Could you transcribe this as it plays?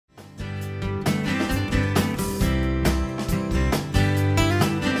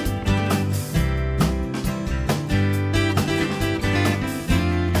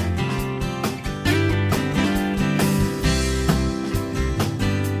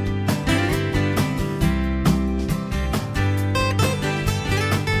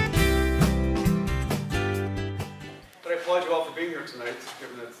tonight,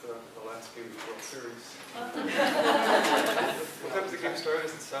 given that it's the last game of the World Series. What time does the game start?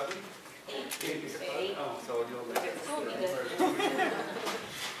 Is it 7? 8. Oh, so you'll make it.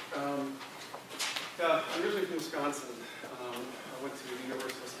 Yeah, I'm originally from Wisconsin. I went to the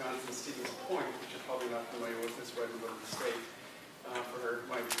University of Wisconsin, Stevens Point, which you're probably not familiar with. It's right in the middle of the state. For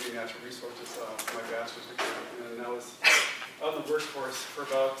my degree in natural resources, for my bachelor's degree. And I was out in the workforce for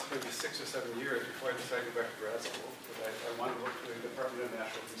about maybe 6 or 7 years before I decided to go back to grad school, because I wanted to work for the Department of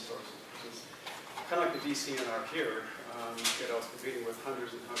Natural Resources, which is kind of like the DCNR here. Yet I was competing with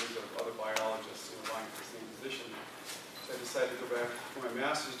hundreds and hundreds of other biologists vying for the same position. So I decided to go back for my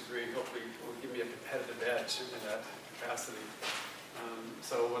master's degree, and hopefully it will give me a competitive edge in that capacity.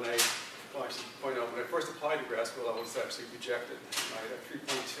 So when I should point out, when I first applied to grad school, I was actually rejected. I had a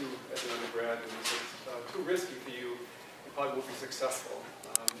 3.2 as an undergrad, and it was too risky for you. You probably won't be successful.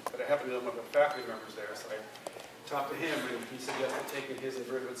 But I happened to know one of the faculty members there, so I talked to him, and he suggested taking his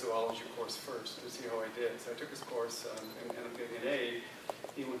invertebrate zoology course first to see how I did. So I took his course and ended up getting an A.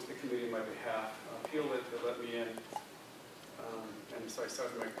 He went to the committee on my behalf, appealed it, they let me in. And so I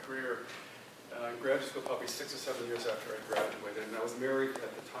started my career in graduate school probably 6 or 7 years after I graduated. And I was married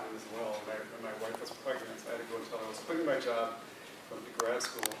at the time as well, and my wife was pregnant, so I had to go until I was quitting my job, going to grad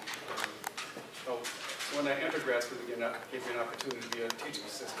school. So when I entered grad school again, that gave me an opportunity to be a teaching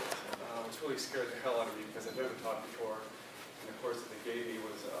assistant, which really scared the hell out of me because I'd never taught before. And the course that they gave me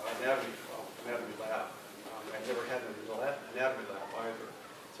was anatomy lab. I never had an anatomy lab either,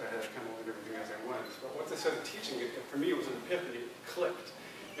 so I had to kind of learn everything as I went. But once I started teaching it, for me it was an epiphany. It clicked,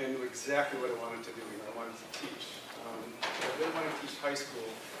 and knew exactly what I wanted to do. I wanted to teach. I didn't want to teach high school,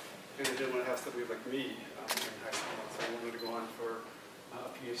 and I didn't want to have somebody like me in high school. So I wanted to go on for a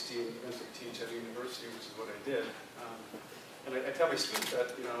Ph.D. and eventually teach at a university, which is what I did. And I tell my students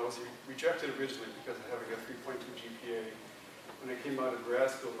that I was rejected originally because of having a 3.2 GPA. When I came out of grad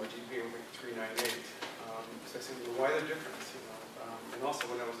school, my GPA was like 3.98. So I said, why the difference? And also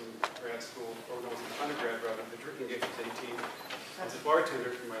when I was in grad school, or when I was in undergrad rather, the drinking age was 18. I was a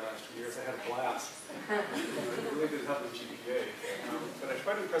bartender for my last 2 years. I had a blast. It really didn't help my GPA. But I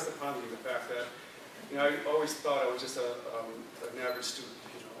tried to impress upon them the fact that I always thought I was just an average student,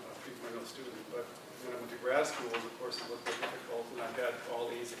 a 3.0 student. But when I went to grad school, of course, it was more difficult, and I had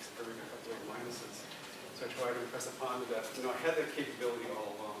all A's except for a couple of minuses. So I tried to impress upon them that I had that capability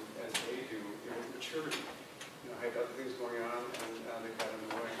all along, as they do. It was maturity. I had other things going on, and they got in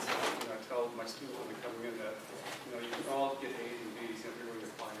the way. So I tell my students when they're coming in that you can all get A's and B's. You have to really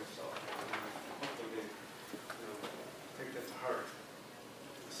apply yourself. Hopefully they take that to heart.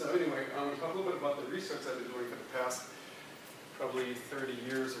 So anyway, talk a little bit about the research I've been doing for the past probably 30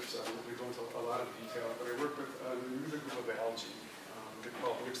 years or so. We go into a lot of detail, but I work with a group of algae. They're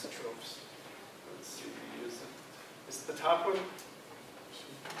called mixotropes. Let's see, is it the top one?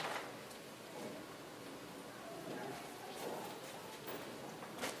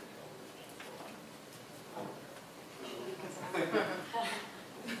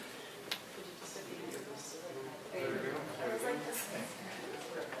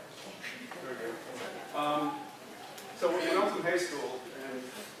 So when I was in high school and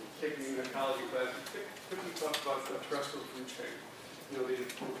taking an ecology class, we typically talk about the terrestrial food chain. They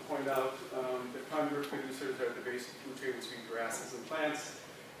point out the primary producers are the basic food chain between grasses and plants.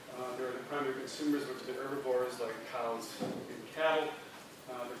 There are the primary consumers, which are the herbivores like cows and cattle.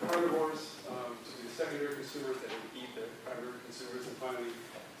 The carnivores, which are the secondary consumers that eat the primary consumers, and finally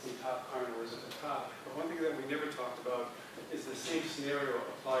some top carnivores at the top. But one thing that we never talked about is the same scenario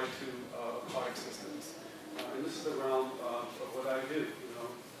applied to aquatic systems. And this is the realm of what I do. I'm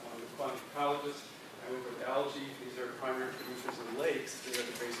a aquatic ecologist. I work with algae. These are primary producers in lakes. They are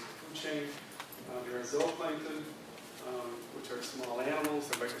the basic food chain. There are zooplankton, which are small animals.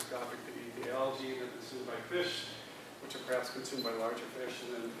 They're microscopic to eat the algae. They're consumed by fish, which are perhaps consumed by larger fish,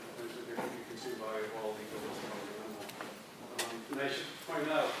 and then eventually they're going to be consumed by all the eagles and all the animals. And I should point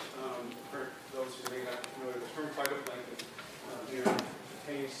out, for those who may not know the term phytoplankton,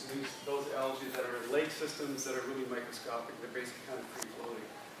 pertains to those algae that are in lake systems that are really microscopic. They're basically kind of free floating.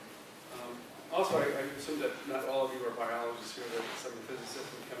 Also, I assume that not all of you are biologists here. There are some physicists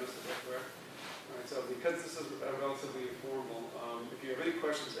and chemists, is that correct? All right, so because this is relatively informal, if you have any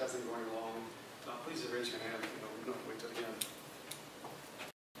questions as I'm going along, please raise your hand. Don't wait till the end.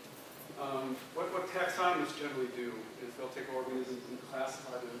 What taxonomists generally do is they'll take organisms and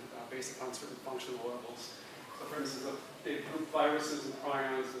classify them based upon certain functional levels. So for instance, they group viruses and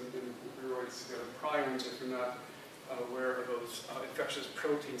prions and viroids together. Prions, if you're not aware of those infectious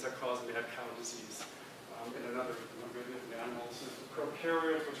proteins that cause mad cow disease. In another number of different animals, there's the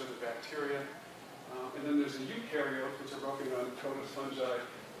prokaryotes, which are the bacteria. And then there's the eukaryotes, which are broken on protofungi,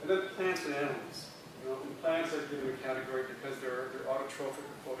 and then plants and animals. And plants are given a category because they're autotrophic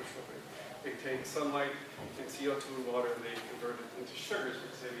or phototrophic. They take sunlight and CO2 and water, and they convert it into sugars,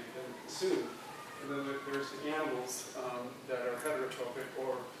 which they then consume. And then there's the animals that are heterotrophic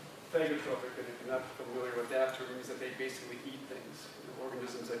or phagotrophic, and if you're not familiar with that term, means that they basically eat things.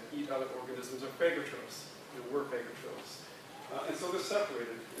 Organisms that eat other organisms are phagotrophs. We're phagotrophs. And so they're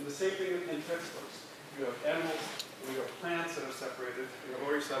separated. And the same thing in textbooks. You have animals, and you have plants that are separated. And I've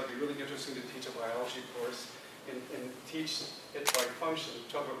always thought it would be really interesting to teach a biology course and teach it by function,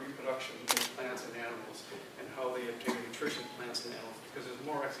 talk about reproduction in plants and animals, and how they obtain nutrition in plants and animals, because there's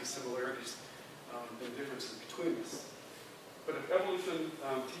more actually similarities than differences between us. But if evolution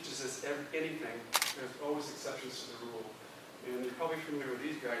teaches us anything, there's always exceptions to the rule. And you're probably familiar with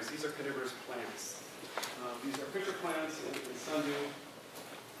these guys. These are carnivorous plants. These are pitcher plants and sundew.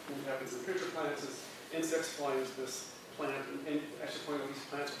 What happens in pitcher plants is insects fly into this plant, and I should point out these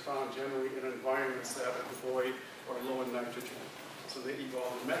plants are found generally in environments that are devoid or low in nitrogen. So they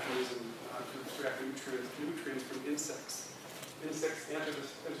evolve a mechanism to extract nutrients from insects. Insects enter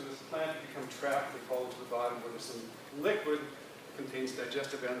this plant, become trapped, they fall to the bottom where there's some liquid that contains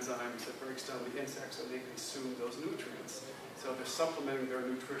digestive enzymes that breaks down the insects and they consume those nutrients. So they're supplementing their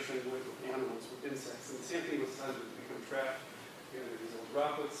nutrition with animals, with insects. And the same thing with sundew. They become trapped in these little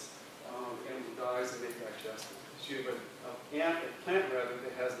droplets, animal dies, and they digest it. So you have a plant rather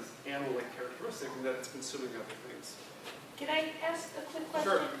that has this animal-like characteristic and that it's consuming other things. Can I ask a quick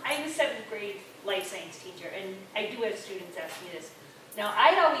question? Sure. I'm a 7th grade life science teacher, and I do have students ask me this. Now,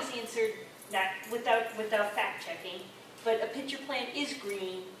 I'd always answered that without fact checking, but a pitcher plant is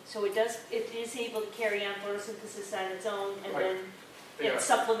green, so it is able to carry on photosynthesis on its own, and right. then it's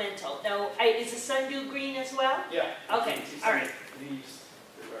supplemental. Now, is the sundew green as well? Yeah. Okay. All right. Leaves.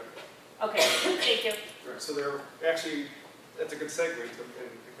 Okay. Thank you. Right. So they're actually, that's a good segue to the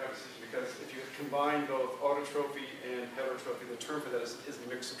conversation, because if you combine both autotrophy and heterotrophy, the term for that is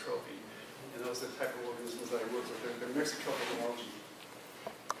mixotrophy. And those are the type of organisms that I work with. They're mixotrophic algae.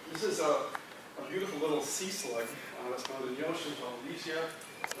 This is a beautiful little sea slug that's found in the ocean called Leachia.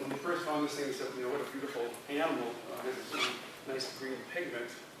 When we first found this thing, we said, what a beautiful animal. It has this really nice green pigment.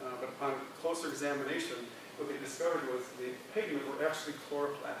 But upon closer examination, what they discovered was the pigment were actually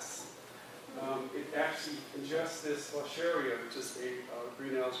chloroplasts. It actually ingests this Lacheria, which is a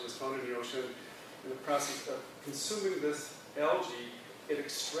green algae that's found in the ocean. In the process of consuming this algae, it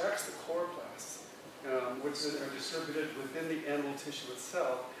extracts the chloroplasts, which are distributed within the animal tissue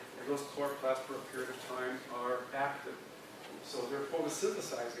itself, and those chloroplasts for a period of time are active. So they're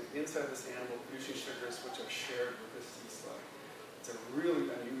photosynthesizing inside this animal, producing sugars which are shared with this sea slug. It's a really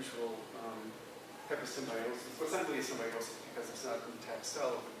unusual type of symbiosis. Well, it's not really a symbiosis because it's not an intact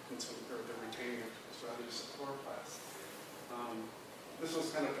cell, they're retaining it, it's rather just a chloroplast. This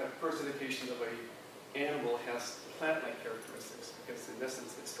was kind of a first indication that an animal has plant-like characteristics, because in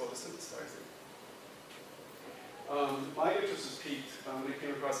essence it's photosynthesizing. My interest was piqued when I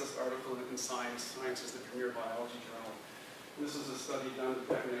came across this article in Science. Science is the premier biology journal. And this was a study done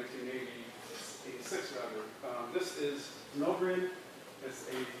back in 1986 rather. This is denobrin. It's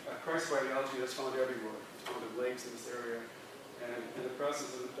a Christ-white algae that's found everywhere. It's found in lakes in this area. And in the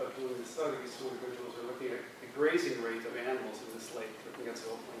process of doing the study, these two individuals are looking at the grazing rate of animals in this lake, looking at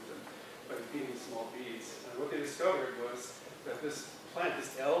zooplankton, by feeding small beads. And what they discovered was that this plant,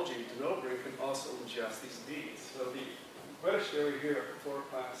 this algae, denobrin, can also ingest these beads. So the reddish area here are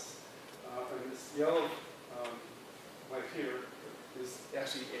chloroplasts, and this yellow right here is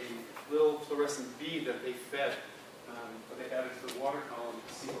actually a little fluorescent bead that they fed, but they added to the water column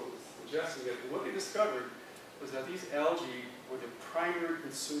to see what was ingesting it. And what they discovered was that these algae were the primary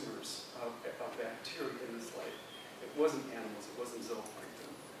consumers of bacteria in this lake. It wasn't animals, it wasn't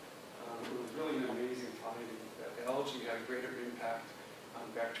zooplankton. It was really an amazing finding that algae had a greater impact on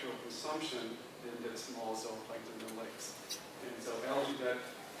bacterial consumption than did small zooplankton in the lakes. And so algae that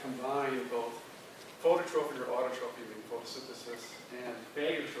combine both phototrophy or autotrophy, meaning photosynthesis, and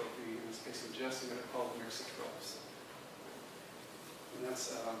phagotrophy, in this case ingesting it, are called mixotrophs. And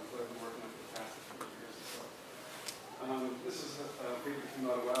that's what I've been working on for the past few years or so. This is a paper that came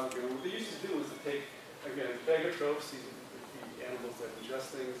out a while ago. What they used to do is to take, again, phagotrophs, these are the animals that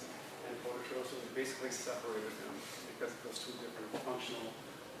ingest things, and phototrophs, and they basically separated them because of those two different functional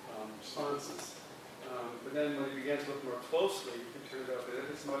responses. But then when they began to look more closely, it turned out that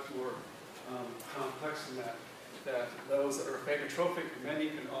it's much more complex than that. That those that are phagotrophic, many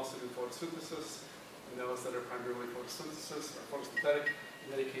can also do photosynthesis, and those that are primarily photosynthesis or photosynthetic, in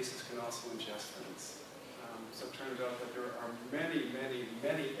many cases can also ingest things. So it turns out that there are many, many,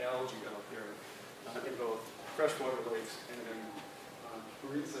 many algae out there in both freshwater lakes and in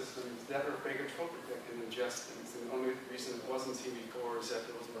marine systems that are phagotropic, that can ingest things. And the only reason it wasn't seen before is that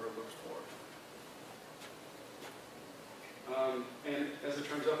it was never looked for. And as it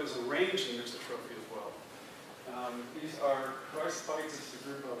turns out, there's a range in mixotrophy as well. These are chrysobites. This is a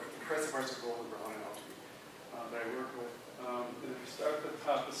group of chrysobites of golden brown algae that I work with. And if you start at the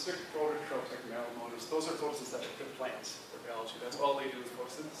top, the strict phototropes like malmonas, those are photosynthetic plants. They're algae. That's all they do is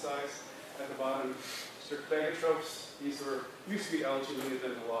photosynthesize. At the bottom, strict phagotropes. These used to be algae, many of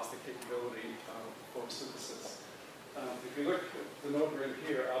them have lost the capability of photosynthesis. If you look at the note right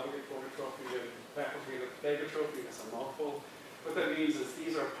here, obligate phototrophy and facultative phagotrophy, it's a mouthful. What that means is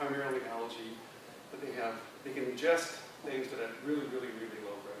these are primarily algae, but they can ingest things that have really, really, really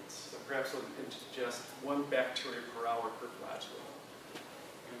low rates. So perhaps they'll ingest 1 bacteria per hour per flagellum.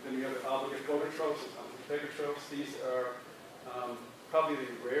 And then you have the obligate phototropes and obligate phagotropes. These are probably the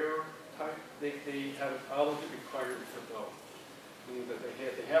rarer type. They have an obligate requirement for both, meaning that they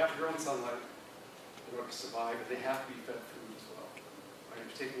have to grow in sunlight in order to survive, but they have to be fed food as well. Right? If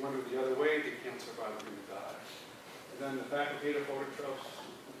you take one or the other way, they can't survive, they're going to die. And then the facultative phototropes,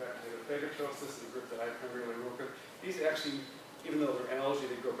 facultative phagotropes, this is the group that I primarily work with. These actually, even though they're algae,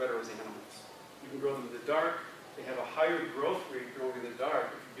 they grow better as animals. You can grow them in the dark. They have a higher growth rate growing in the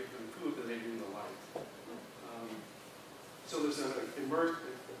dark if you give them food than they do in the light. So there's an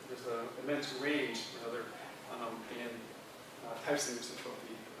immense range, rather, in types of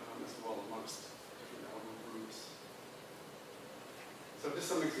mixotrophy as well amongst different algal groups. So just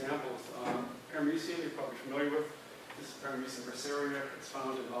some examples. Paramecium, you're probably familiar with. This is Paramecium berceria. It's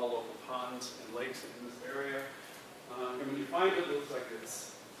found in all local ponds and lakes in this area. And when you find it, it looks like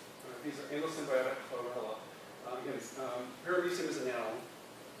this. These are endosymbiotic chlorella. Again, Paramecium is an animal.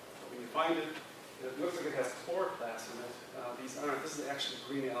 When you find it, it looks like it has chloroplasts in it. This is actually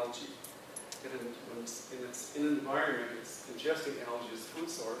green algae. When it's in an environment, it's ingesting algae as food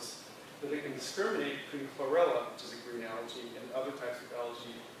source, that it can discriminate between chlorella, which is a green algae, and other types of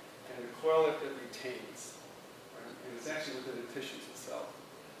algae, and the chlorella it retains. Right? And it's actually within the tissues itself.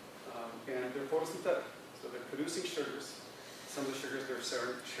 And they're photosynthetic, so they're producing sugars. Some of the sugars they're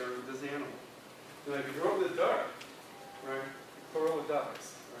sharing with this animal. Now, if you grow it in the dark, right, the chlorella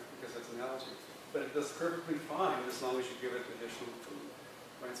dies, right, because it's an algae. But it does perfectly fine as long as you give it additional food.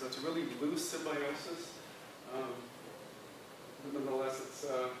 Right, so it's a really loose symbiosis. Nonetheless, it's,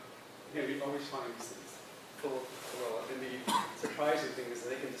 again, you always find these things full of chlorella. And the surprising thing is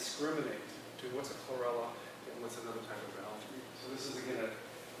that they can discriminate between what's a chlorella and what's another type of algae. So this is, again,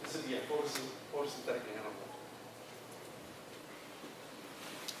 this would be a photosynthetic animal.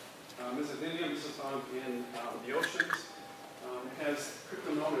 Mesodynium, this is found in the oceans. It has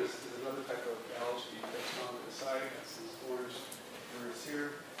cryptomonas, is another type of algae that's found on the side. That's this orange areas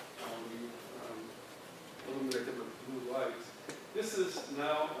here. Illuminated with blue lights. This is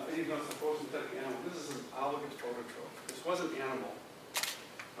now, even though it's a photosynthetic animal, this is an obligate phototrope. This was an animal.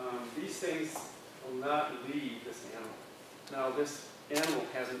 These things will not leave this animal. Now, this animal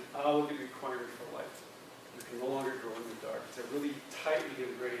has an obligate requirement for life. It can no longer grow in the dark. It's a really tightly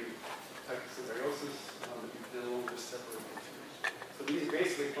integrated type of symbiosis that you can no longer separate the two. So these are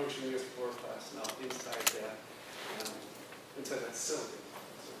basically functioning as chloroplasts now inside that silicate,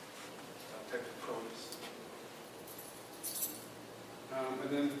 so type of protus. And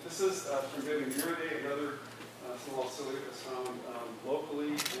then this is Forbidding Uridae, another small silicate that's found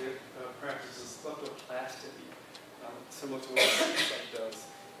locally, and it practices leptoplasty, similar to what a parasite does.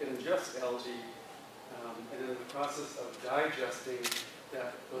 It ingests algae, and in the process of digesting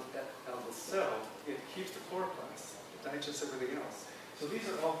that algal cell, it keeps the chloroplasts. It digests everything else. So these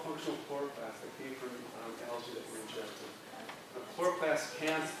are all functional chloroplasts that came from algae that were ingested. Chloroplasts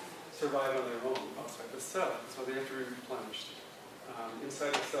can't survive on their own outside the cell, so they have to be replenished.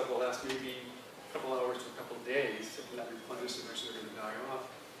 Inside the cell, will last maybe a couple hours to a couple days. If not replenished, eventually they're going to die off.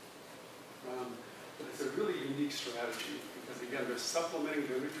 But it's a really unique strategy because, again, they're supplementing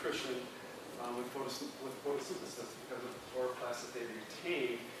their nutrition with photosynthesis because of the chloroplasts that they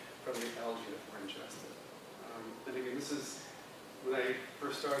retain from the algae that were ingested. And again, this is when I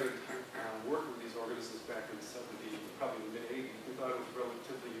first started working with these organisms back in the 70s, probably in the mid-80s, we thought it was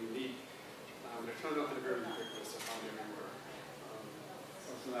relatively unique. But it turned out that they're very ubiquitous, they're found everywhere.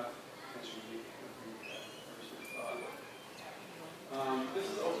 So it's not as unique as we originally thought. This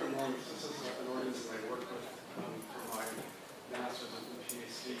is Ochromormus. This is an organism I worked with for my master's and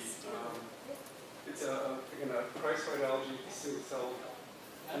Ph.D. It's again a chrysoid algae, single cell.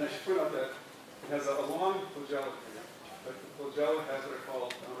 And I should point out that it has a long flagella here. But the flagella has what are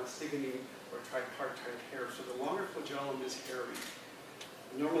called astigmaine or tripartite hair. So the longer flagellum is hairy.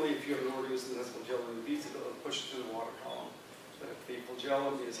 Normally, if you have an organism that has flagellum and beats it, it'll push it through the water column. But if the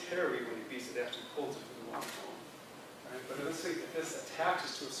flagellum is hairy, when it beats it, it actually pulls it through the water column. Right? But if this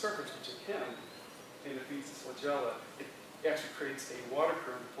attaches to a surface, which it can, and it beats its flagella, it actually creates a water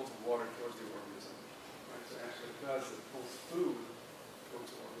current that pulls the water towards the organism. Right? So actually it does, it pulls food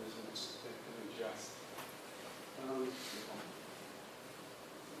towards the organism, which it can ingest.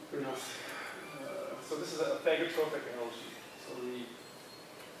 So this is a phagotrophic algae. So the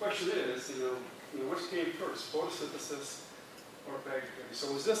question is, which came first, photosynthesis or phagotrophy?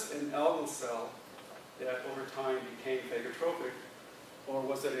 So was this an algal cell that over time became phagotrophic, or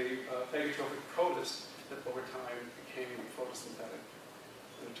was it a phagotrophic protist that over time became photosynthetic?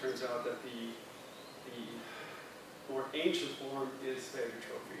 And it turns out that the more ancient form is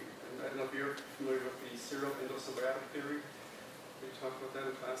phagotrophy. And I don't know if you're familiar with the serial endosymbiotic theory. We talked about that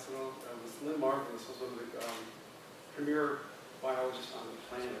in class at all. Lynn Margulis was one of the premier biologists on the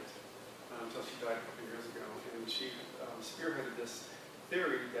planet until she died a couple of years ago. And she spearheaded this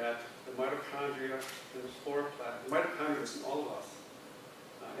theory that the mitochondria and the chloroplast, the mitochondria is in all of us,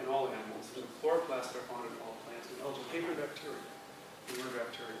 in all animals, and the chloroplasts are found in all plants, and algae came from bacteria. We were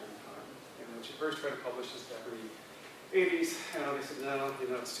bacteria at one time. And when she first tried to publish this back in the 80s, they said, no,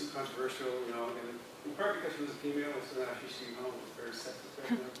 it's too controversial, and in part because she was a female, so actually she was very sexist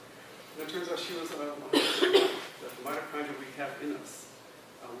back then. And it turns out she was that the mitochondria we have in us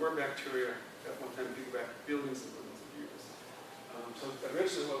were bacteria at one time, people back billions and billions of years. So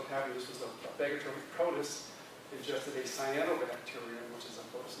eventually what happened, this was a phagotrophic protist ingested a cyanobacterium, which is a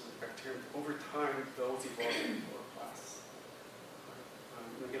photosynthetic bacterium. Over time, those evolved into chloroplasts.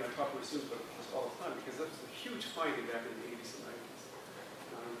 And again, I talk to my students about this all the time because that was a huge finding back in the 80s and 90s.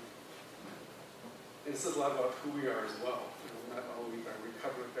 And it says a lot about who we are as well. Not only are we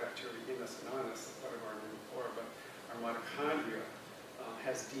covered with bacteria in us and on us, as part of our name flora, but our mitochondria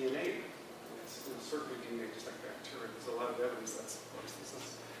has DNA in it. It's certainly DNA, just like bacteria. There's a lot of evidence that's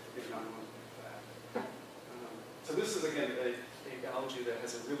photosynthesis is not one of that. So this is, again, a algae that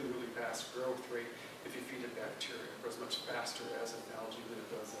has a really, really fast growth rate. If you feed it bacteria, it grows much faster as an algae than it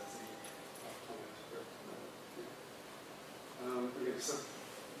does as a plant. Again, so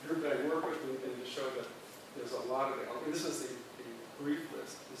the group that I work with and to show that there's a lot of algae. And this is the brief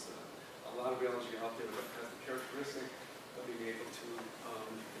list. There's a lot of algae out there that has the characteristic of being able to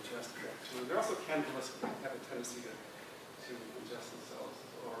ingest bacteria. They're also cannibalistic. They have a tendency to ingest themselves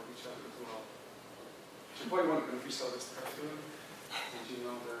or each other as well. You probably wonder if you saw this cartoon. Did you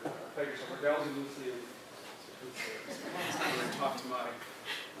know that phagotrophic algae lucium I talk to my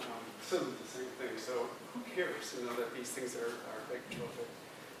students the same thing. So who cares, that these things are phagotrophic?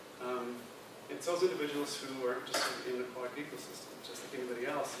 It's those individuals who are interested in an aquatic ecosystem, just like anybody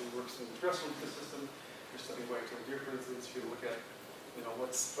else who works in the terrestrial ecosystem. You're studying white-tailed deer, for instance. You look at,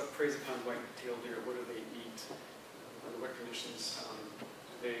 what preys upon white-tailed deer. What do they eat? Under what conditions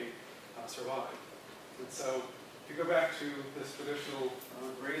do they survive? And so, if you go back to this traditional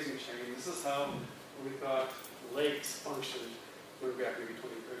grazing chain, this is how we thought lakes functioned going back maybe 20,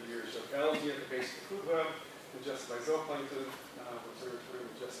 30 years. So algae at the base of the food web, ingested by zooplankton, which are in turn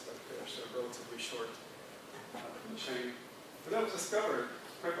ingested by fish. So relatively short chain. But that was discovered,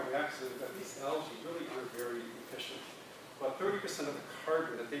 quite by accident, that these algae really aren't very efficient. About 30% of the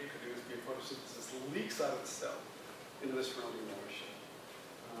carbon that they produce via photosynthesis leaks out of the cell into the surrounding watershed.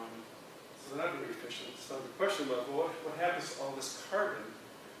 So they're not very efficient. So the question was, well, what happens to all this carbon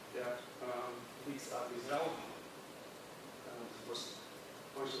that leaks out of these algae? What's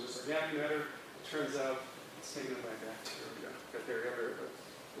the function of this organic matter? It turns out it's taken up by bacteria. That they're everywhere. But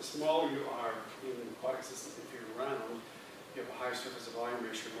the smaller you are in the aquatic system, if you're around, you have a higher surface to volume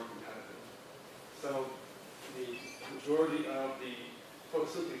ratio, more competitive. So the majority of the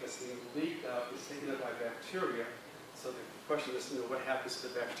photosynthetic that's being leaked out is taken up by bacteria. So the question is, what happens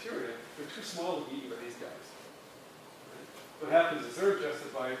to the bacteria? They're too small to be eaten by these guys. Right? What happens is they're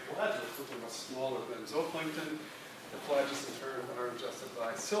ingested by flagellates, which are much smaller than zooplankton. The flagellates, in turn, are ingested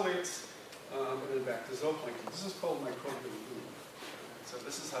by ciliates, and then back to zooplankton. This is called microbial food. So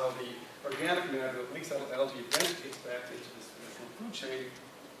this is how the organic matter that leaks out of algae eventually gets back into this traditional food chain.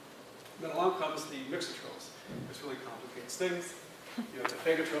 And then along comes the mixotrophs. This really complicates things. You have the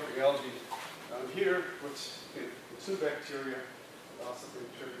phagotrophic algae down here, which consume bacteria, but also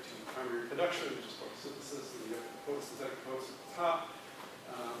contribute to primary production, which is photosynthesis, and you have the photosynthetic process at the top,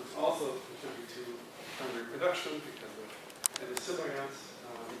 which also contribute to primary production because of endosymbionts,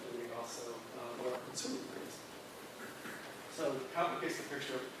 and they also are consuming things. So it complicates the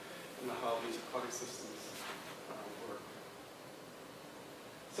picture of how these aquatic systems work.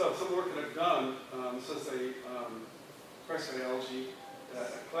 So some work that I've done, this is a peroxide algae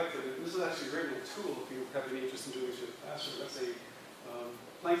that I collected. And this is actually a very good tool if you have any interest in doing this in the classroom. That's a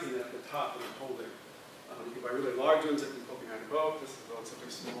plankton at the top that I'm holding. You can buy really large ones that you can put behind a boat. This is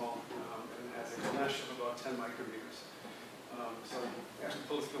relatively small, and it has a mesh of about 10 micrometers. So you actually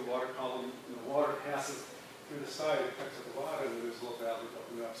pull this through the water column, and the water passes through the side, it affects the water, and there's a little valley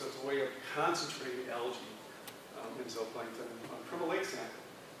opening up. So it's a way of concentrating algae in zooplankton from a lake sample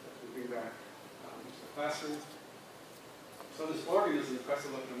that we bring back to the classroom. So this organism,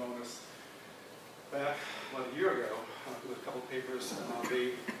 Cressolophinomonas, back about a year ago, with a couple of papers,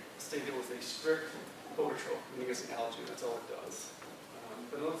 they stated it was a strict phototroph, meaning it's an algae, that's all it does.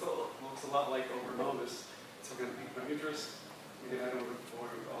 But it looks a lot like Overmonas, so I'm going to pique my interest. Again, I don't want to bore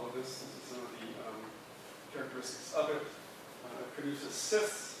you with all of this. This is some of the characteristics of it. It produces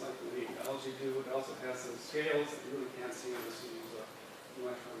cysts, like the algae do. It also has some scales that you really can't see unless you use an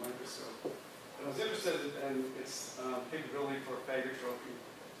electron microscope. And I was interested in its capability for phagotrophy.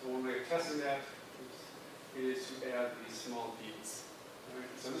 So one way of testing that is to add these small beads. Right.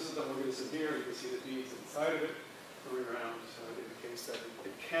 So this is the organism here. You can see the beads inside of it going around. So it indicates that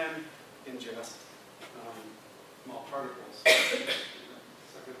it can ingest small particles.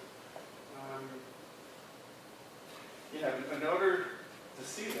 Second. In order to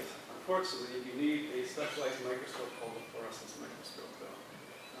see this, unfortunately, you need a specialized microscope called a fluorescence microscope, though.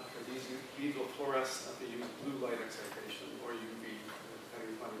 For these beads will fluoresce if they use blue light excitation or UV,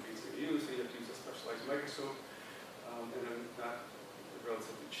 depending upon the beads they use. So you have to use a specialized microscope, and then that is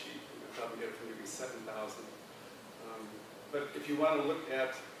relatively cheap. You can probably get it for maybe $7,000. But if you want to look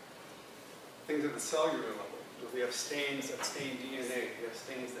at things at the cellular level, we have stains that stain DNA, we have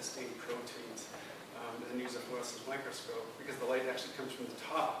stains that stain proteins, and use a fluorescence microscope because the light actually comes from the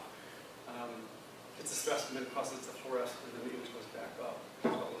top. It's a specimen, causes it to fluoresce, and then the image goes back up.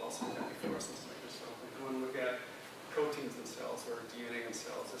 So it also have a fluorescence microscope. If you want to look at proteins in cells or DNA in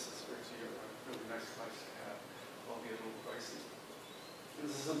cells, this is actually a really nice device to have, albeit a little pricey. And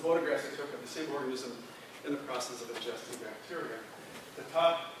this is some photographs I took of the same organism in the process of ingesting bacteria. At the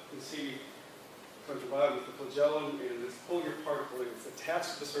top, you can see towards the bottom with the flagellum and this foliar particle. It's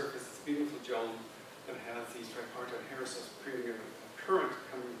attached to the surface. It's beating flagellum and has these tripartite hairs, so it's creating a current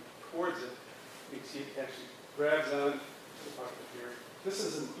coming towards it. You can see it actually grabs on to the particle here. This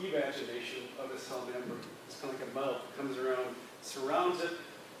is an evagination of the cell membrane. It's kind of like a mouth. It comes around, surrounds it,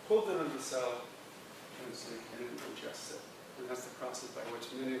 pulls it into the cell, and it ingests it. And that's the process by which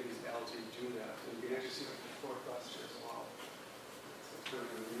many of these algae do that. And you can actually see that before thrust here as well. So it's kind of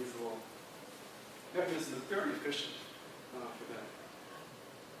an unusual mechanism, and very efficient for that.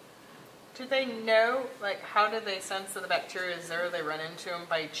 Do they know, like, how do they sense that the bacteria is there? They run into them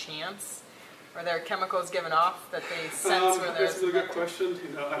by chance? Are there chemicals given off that they sense where there's? That's a good question.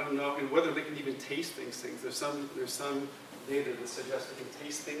 I don't know, and whether they can even taste these things. There's some data that suggests they can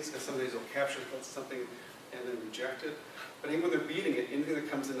taste things, because some days they'll capture something and then reject it. But even when they're beating it, anything that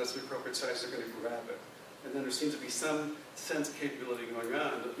comes in that's the appropriate size, they're going to grab it. And then there seems to be some sense capability going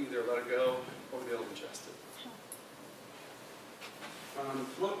on. They'll either let it go or they'll ingest it.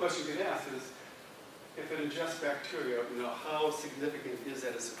 One question you could ask is, if it ingests bacteria, how significant is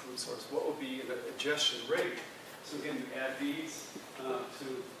that as a food source? What will be the ingestion rate? So again, you add beads to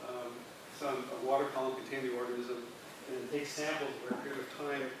some water column containing the organism, and take samples over a period of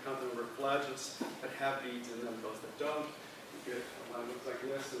time, count the number of flagellates that have beads in them, those that don't. You get one that looks like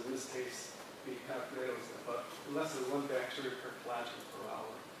this, and in this case, we calculated it was about less than 1 bacteria per flagellate per hour.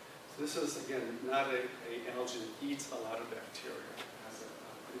 So this is, again, not an algae that eats a lot of bacteria. It has a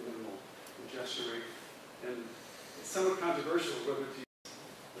pretty minimal ingestion rate. And it's somewhat controversial whether to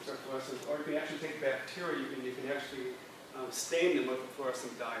use fluorescent, or you can actually take bacteria and you can actually stain them with a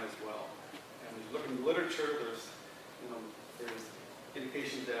fluorescent dye as well. And if you look in the literature, there's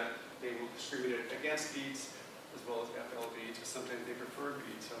indication that they will discriminate against beads as well as FL beads, or sometimes they prefer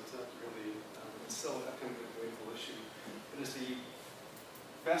beads, so it's not really, it's still a kind of a debatable issue. It is the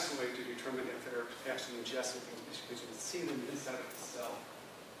best way to determine if they're actually ingesting things, because you can see them inside of the cell.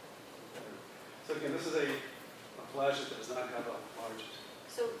 So again, this is a flagellate that does not have a large.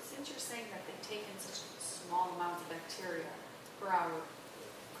 So since you're saying that they take in such small amounts of bacteria per hour,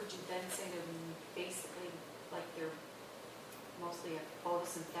 could you then say they're basically like they're mostly a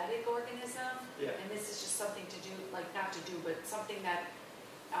photosynthetic organism? Yeah. And this is just something to do, like not to do, but something that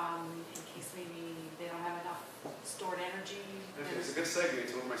in case maybe they don't have enough stored energy. Okay, it's a good segue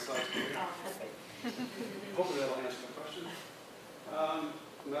to one of my slides. Okay. Hopefully that'll answer the question.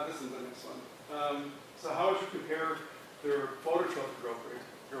 Now this is the next one. So how would you compare their phototrophic growth rate,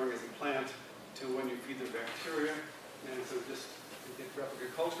 growing as a plant, to when you feed them bacteria? And so just to get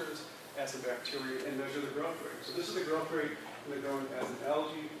replicate cultures as a bacteria and measure the growth rate. So this is the growth rate when they're growing as an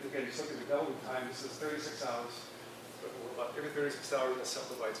algae. Again, just look at the development time. This is 36 hours. So about every 36 hours, that cell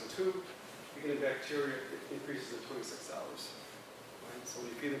divides in two. You get a bacteria, it increases in 26 hours. Right? So when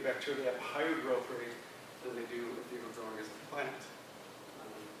you feed the bacteria, they have a higher growth rate than they do if they were growing as a plant.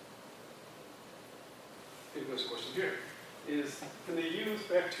 Here's a question here. Can they use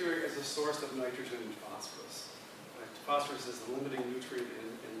bacteria as a source of nitrogen and phosphorus? Right? Phosphorus is the limiting nutrient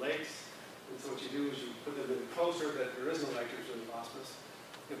in lakes. And so what you do is you put them in a closure that there is no nitrogen and phosphorus,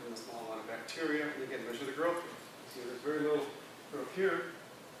 give them a small amount of bacteria, and again, measure the growth rate. See, there's very little growth here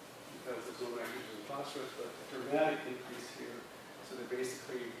because there's no nitrogen and phosphorus, but a dramatic increase here. So they're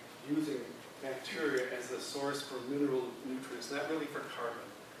basically using bacteria as a source for mineral nutrients, not really for carbon.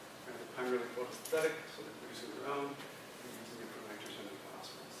 Right? They're primarily photosynthetic, so they're producing their own, and using it for nitrogen and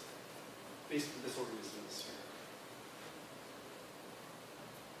phosphorus. Basically, this organism is here.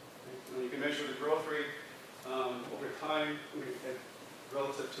 And then you can measure the growth rate over time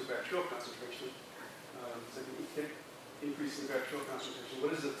relative to bacterial concentration. So you can increase in bacterial concentration.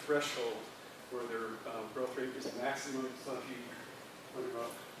 What is the threshold where their growth rate is maximum? So if you look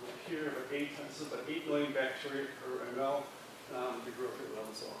about here, about this is about 8 million bacteria per ml, the growth rate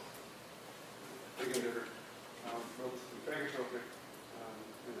levels off. Again, they're relatively phagotropic,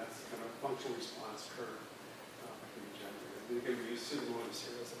 and that's kind of a functional response curve that can be generated. And again, we use Pseudomonas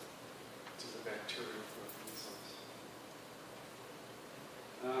here as a bacterial growth cells.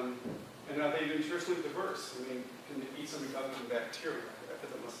 And are they nutritionally diverse? I mean, can they eat something other than bacteria? I put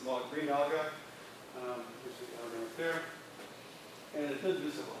them a small green alga, which is the alga right there, and it didn't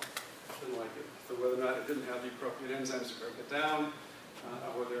use it well. Didn't like it. So whether or not it didn't have the appropriate enzymes to break it down,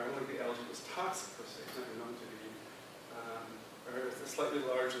 or whether I don't think the algae was toxic per se, it's not known to be, or it's slightly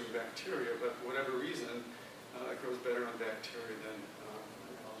larger than bacteria, but for whatever reason, it grows better on bacteria than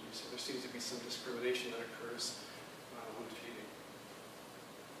algae. So there seems to be some discrimination that occurs when feeding.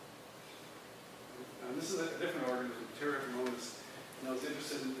 And this is a different organism, Pteromonas. And I was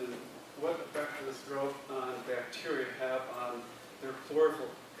interested in what effect does growth on bacteria have on their chlorophyll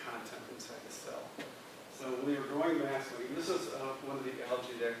content inside the cell. So when you're growing maximally, this is one of the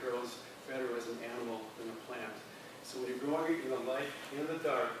algae that grows better as an animal than a plant. So when you're growing in the light and the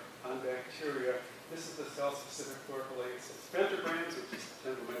dark on bacteria, this is the cell-specific chlorophyllase. It's pentagrams, which is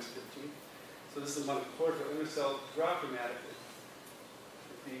 10 to the minus 15. So this is the amount of chlorophyll in the cell drop dramatically.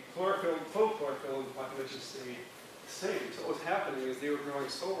 The chlorophyll, total chlorophyll in the population stayed the same. So what was happening is they were growing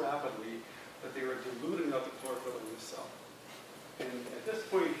so rapidly that they were diluting out the chlorophyll in the cell. And at this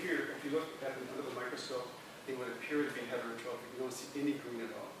point here, if you look at them under the microscope, they would appear to be heterotrophic. You don't see any green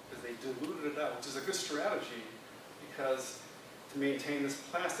at all because they diluted it out, which is a good strategy because to maintain this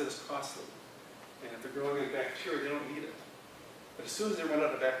plastic is costly. And if they're growing in bacteria, they don't need it. But as soon as they run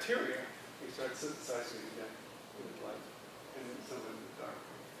out of bacteria, they start synthesizing it again in the light and some in the dark.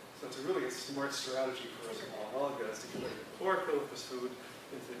 So it's a really smart strategy for us all algae to get the chlorophyll of this food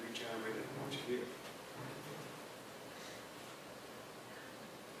and to regenerate it once you need it.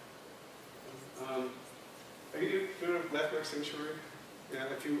 Are you doing a lab sanctuary? Yeah,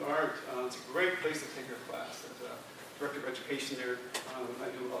 if you aren't, it's a great place to take your class. There's a director of education there. I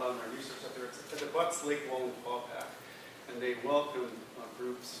do a lot of my research up there. It's at the Butts Lake Wolen Fall Pack. And they welcome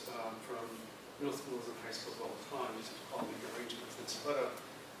groups from middle schools and high schools all the time. These are called the arrangements. It's about a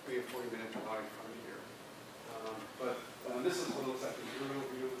 30 or 40-minute drive from here. But this is what it looks like in your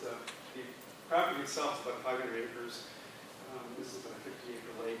overview. The property itself is about 500 acres. This is about a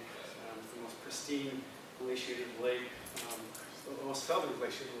 50-acre lake. It's the most pristine glaciated lake, the most southern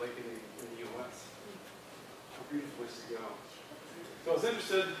glaciated lake in the U.S. A beautiful place to go. So I was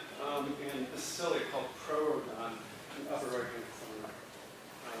interested in this facility called Prorodon in the upper right-hand corner.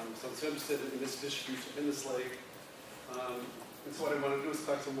 So I was interested in this distribution in this lake. And so what I want to do is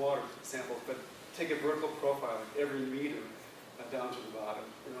collect some water samples, but take a vertical profile every meter down to the bottom.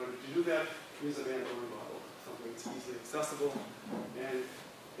 In order to do that, use a Van Dorn model, something that's easily accessible. And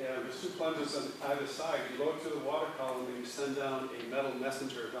there's 2 plungers on either side. You load to the water column and you send down a metal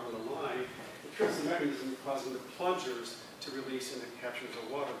messenger down the line. It triggers the mechanism causing the plungers to release and it captures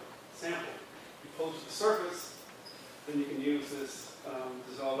a water sample. You pull it to the surface, then you can use this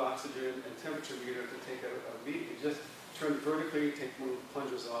dissolved oxygen and temperature meter to take a read. You just turn it vertically, take one of the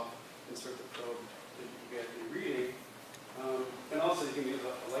plungers off, insert the probe, and you get a reading. And also you can use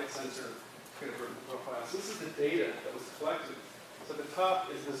a light sensor to get a vertical profile. So this is the data that was collected. So at the top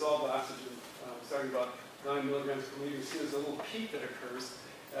is dissolved oxygen, starting about 9 milligrams per liter. You see there's a little peak that occurs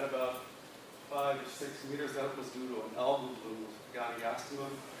at about 5 to 6 meters. That was due to an algal bloom,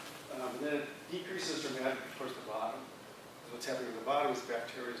 ganiostemum. And then it decreases dramatically towards the bottom. what's happening at the bottom is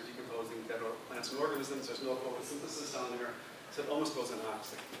bacteria is decomposing dead plants and organisms. There's no photosynthesis down there, so it almost goes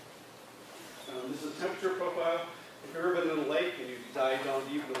anoxic. This is a temperature profile. If you've ever been in a lake and you dive down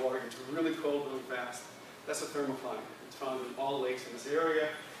deep in the water, it gets really cold really fast. That's a thermocline. It's found in all lakes in this area.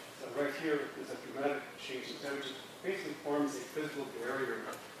 So right here is a dramatic change in temperature. It basically forms a physical barrier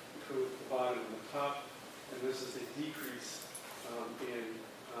between the bottom and the top. And this is a decrease in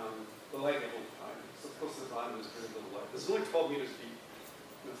the light level of the bottom. So close to the bottom, there's very little light. This is only 12 meters deep.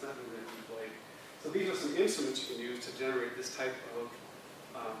 It's not really a deep lake. So these are some instruments you can use to generate this type of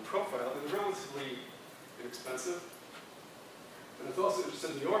profile. It's relatively inexpensive. And it's also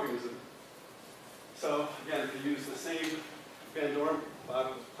interested in the organism. So again, if you use the same Van Dorn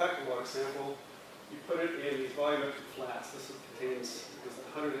bottom collector water sample, you put it in these volumetric flasks. This contains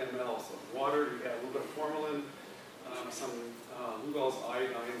 100 ml of water. You add a little bit of formalin, some Lugol's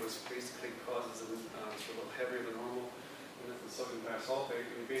iodine, which basically causes it it's a little heavier than normal, and then the sodium disulfate.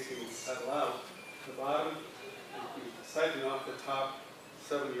 And you basically settle out the bottom, and you siphon off the top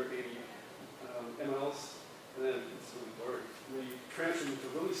 70 or 80 mLs, and then it's really blurry. And then you transfer them into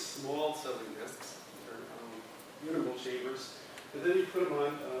really small settling discs, or unimole chambers, and then you put them on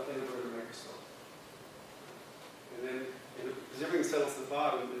an inverted microscope. And then, because everything settles to the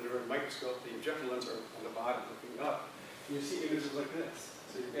bottom, in a microscope, the injector lens are on the bottom looking up. And you see images like this.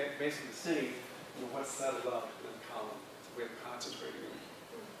 So you're basically seeing what's settled up in the column. It's a way of concentrating it.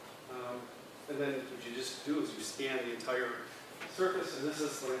 And then what you just do is you scan the entire surface, and this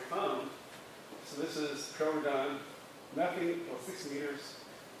is what I found. So this is Trovodon, nothing, 6 meters,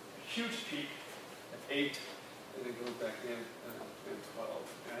 huge peak at 8, and then goes back in at 12.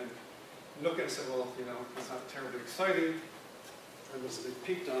 And look at it and say, well, it's not terribly exciting, and there's a big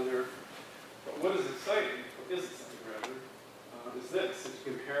peak down there. But what is exciting, or is exciting rather, is this. If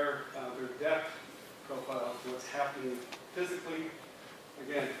you compare their depth profile to what's happening physically,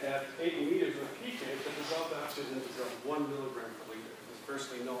 again, at 80 meters with pK, the dissolved oxygen is at 1 milligram per liter. There's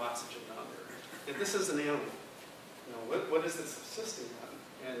virtually no oxygen down there. If this is an animal, what is it subsisting on?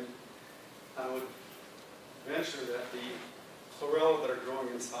 And I would venture that the chlorella that are growing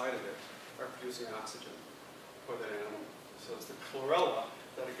inside of it are producing oxygen for that animal. So it's the chlorella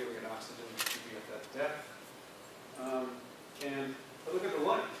that are giving it oxygen to be at that depth. And look at the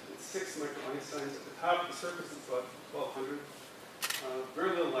light. It's 6 microeinsteins at the top. The surface is about 1200.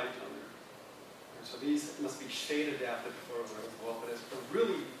 Very little light down there. And so these must be shade adapted chlorella as well, but it's a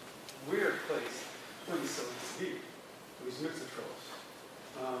really weird place for these solids to be, for these mixotrophs.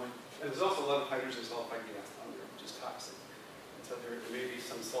 And there's also a lot of hydrogen sulfide gas down there, which is toxic. And so there may be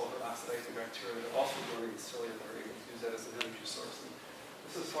some sulfur oxidizing bacteria that are also growing in cilia that are able to use that as an energy source. And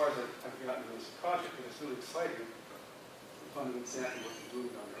this is as far as I've gotten in this project, and it's really exciting to find exactly what they're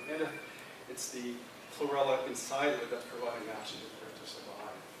doing down there. And it's the chlorella inside of it that's providing oxygen for it to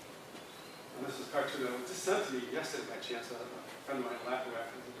survive. And this is a cartoon that was just sent to me yesterday by chance. A friend of mine,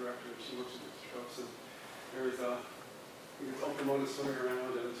 Lackowack, is the director, and she works with mixotropes. And there's Okamoto swimming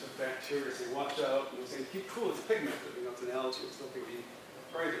around, and it's a bacteria saying, watch out. And they're saying, keep cool, it's pigmented. It's an algae, it's nothing to be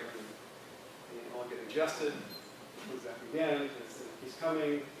afraid of. And they all get ingested. It comes back again. He's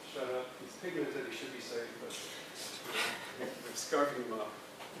coming, shut up. He's pigmented, he should be safe, but they're scarfing him up.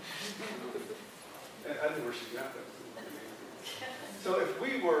 I don't know where she got that. So if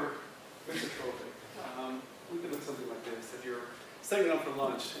we were mixotrophic, we could look something like this. If you're setting up for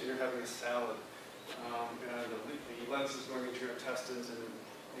lunch and you're having a salad, and the lettuce is going into your intestines, and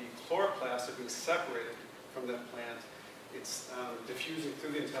the chloroplasts are being separated from that plant, it's diffusing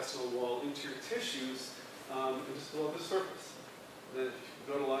through the intestinal wall into your tissues and just below the surface. And then if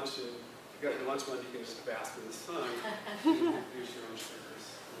you go to lunch and you got your lunch money, you can just bask in the sun and produce your own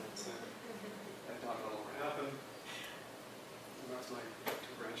sugars. That not will ever happen. And that's my 2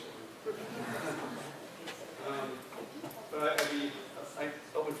 grandchildren. But I'm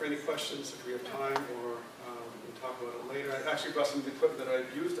open for any questions if we have time, or we can talk about it later. I actually brought some of the equipment that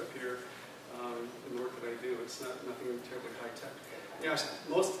I've used up here in the work that I do. It's nothing terribly high tech. Yeah,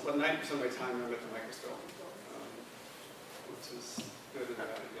 about 90% of my time I'm at the microscope, which is good and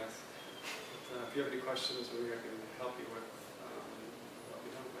bad, I guess. But, if you have any questions, maybe I can help you with.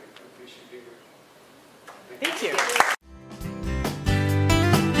 I appreciate being here. Thank you.